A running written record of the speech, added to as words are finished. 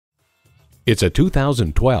It's a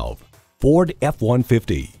 2012 Ford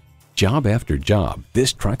F-150. Job after job,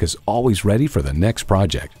 this truck is always ready for the next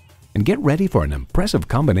project. And get ready for an impressive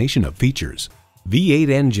combination of features: V8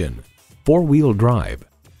 engine, 4-wheel drive,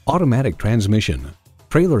 automatic transmission,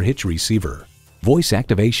 trailer hitch receiver, voice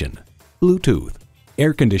activation, Bluetooth,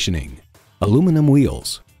 air conditioning, aluminum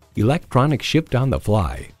wheels, electronic shift on the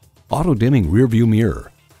fly, auto-dimming rearview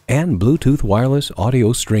mirror, and Bluetooth wireless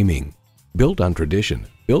audio streaming. Built on tradition,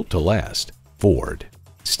 built to last. Ford.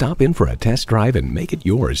 Stop in for a test drive and make it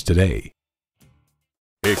yours today.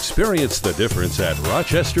 Experience the difference at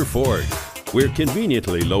Rochester Ford. We're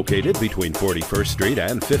conveniently located between 41st Street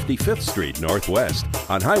and 55th Street Northwest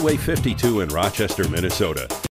on Highway 52 in Rochester, Minnesota.